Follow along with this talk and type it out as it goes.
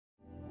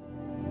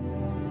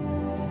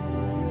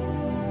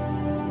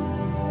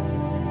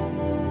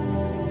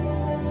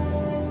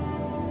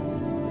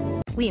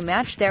We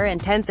matched their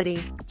intensity,"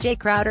 Jae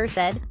Crowder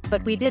said,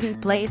 "but we didn't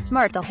play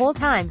smart the whole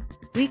time."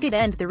 We could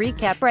end the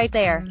recap right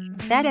there.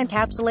 That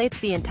encapsulates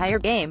the entire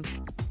game.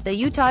 The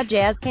Utah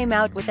Jazz came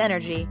out with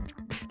energy.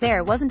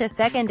 There wasn't a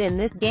second in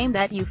this game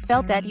that you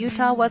felt that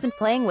Utah wasn't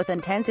playing with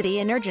intensity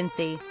and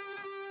urgency.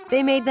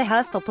 They made the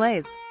hustle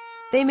plays.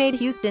 They made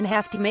Houston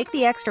have to make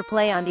the extra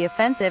play on the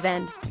offensive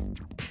end.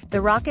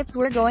 The Rockets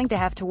were going to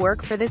have to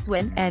work for this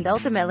win, and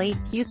ultimately,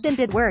 Houston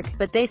did work,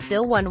 but they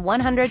still won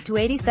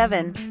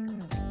 100-87.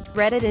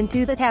 Threaded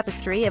into the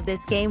tapestry of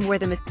this game were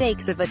the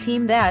mistakes of a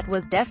team that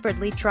was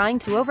desperately trying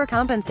to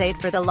overcompensate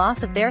for the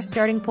loss of their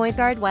starting point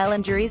guard while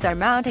injuries are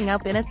mounting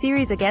up in a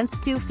series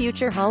against two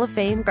future Hall of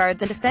Fame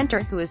guards and a center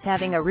who is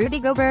having a Rudy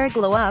Gobert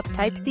glow-up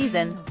type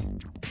season.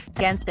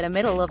 Against a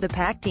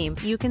middle-of-the-pack team,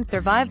 you can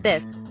survive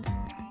this.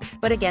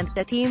 But against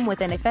a team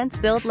with an offense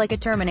built like a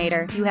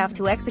Terminator, you have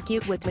to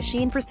execute with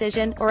machine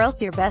precision, or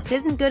else your best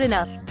isn't good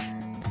enough.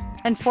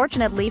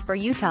 Unfortunately for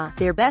Utah,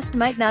 their best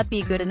might not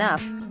be good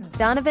enough.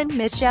 Donovan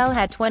Mitchell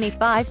had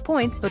 25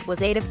 points but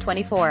was 8 of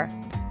 24.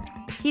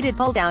 He did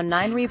pull down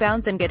 9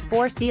 rebounds and get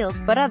 4 steals,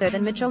 but other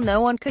than Mitchell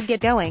no one could get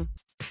going.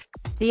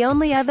 The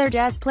only other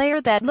Jazz player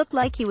that looked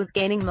like he was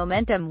gaining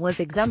momentum was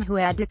Exum, who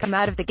had to come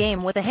out of the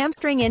game with a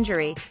hamstring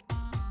injury.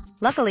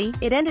 Luckily,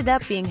 it ended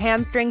up being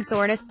hamstring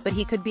soreness, but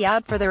he could be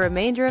out for the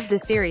remainder of the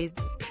series.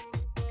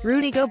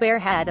 Rudy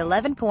Gobert had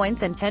 11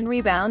 points and 10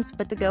 rebounds,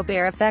 but the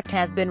Gobert effect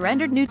has been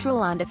rendered neutral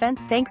on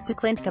defense thanks to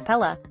Clint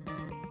Capella.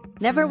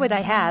 Never would I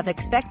have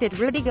expected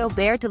Rudy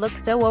Gobert to look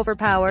so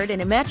overpowered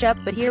in a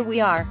matchup, but here we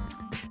are.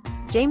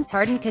 James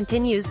Harden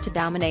continues to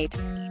dominate.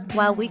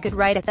 While we could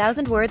write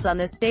 1,000 words on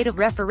the state of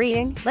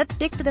refereeing, let's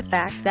stick to the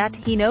fact that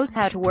he knows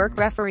how to work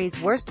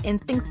referees' worst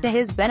instincts to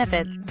his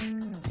benefits.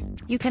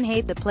 You can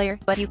hate the player,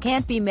 but you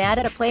can't be mad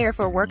at a player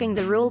for working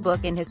the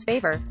rulebook in his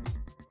favor.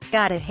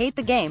 Gotta hate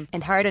the game,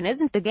 and Harden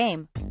isn't the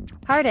game.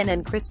 Harden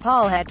and Chris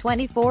Paul had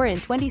 24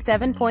 and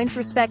 27 points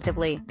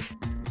respectively.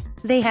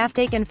 They have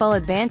taken full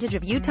advantage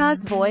of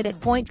Utah's void at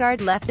point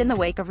guard left in the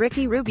wake of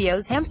Ricky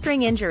Rubio's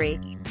hamstring injury.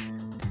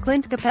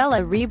 Clint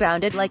Capella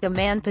rebounded like a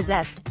man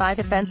possessed, 5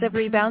 offensive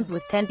rebounds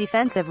with 10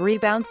 defensive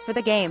rebounds for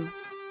the game.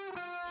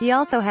 He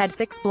also had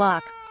 6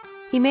 blocks.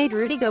 He made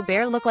Rudy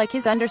Gobert look like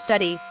his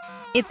understudy.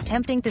 It's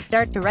tempting to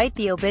start to write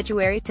the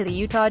obituary to the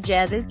Utah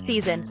Jazz's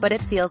season, but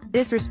it feels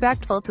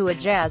disrespectful to a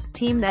Jazz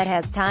team that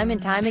has time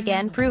and time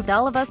again proved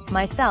all of us,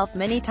 myself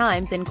many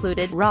times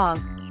included,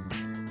 wrong.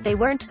 They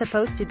weren't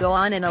supposed to go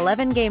on an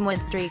 11-game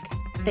win streak.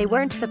 They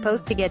weren't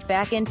supposed to get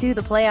back into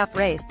the playoff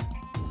race.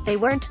 They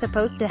weren't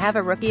supposed to have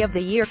a Rookie of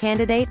the Year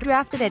candidate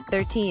drafted at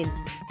 13.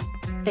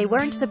 They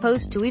weren't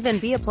supposed to even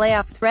be a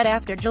playoff threat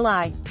after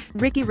July.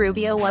 Ricky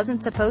Rubio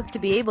wasn't supposed to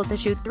be able to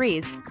shoot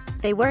threes.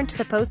 They weren't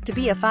supposed to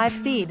be a 5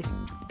 seed.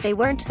 They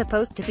weren't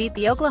supposed to beat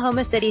the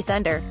Oklahoma City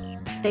Thunder.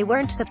 They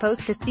weren't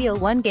supposed to steal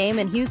one game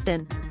in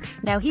Houston.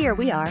 Now here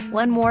we are,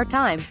 one more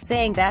time,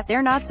 saying that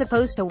they're not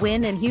supposed to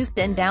win in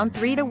Houston down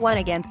 3-1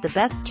 against the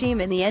best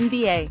team in the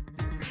NBA.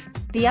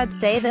 The odds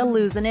say they'll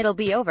lose and it'll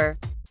be over.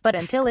 But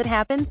until it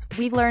happens,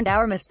 we've learned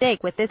our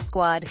mistake with this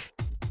squad.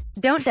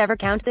 Don't ever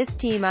count this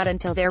team out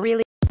until they're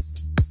really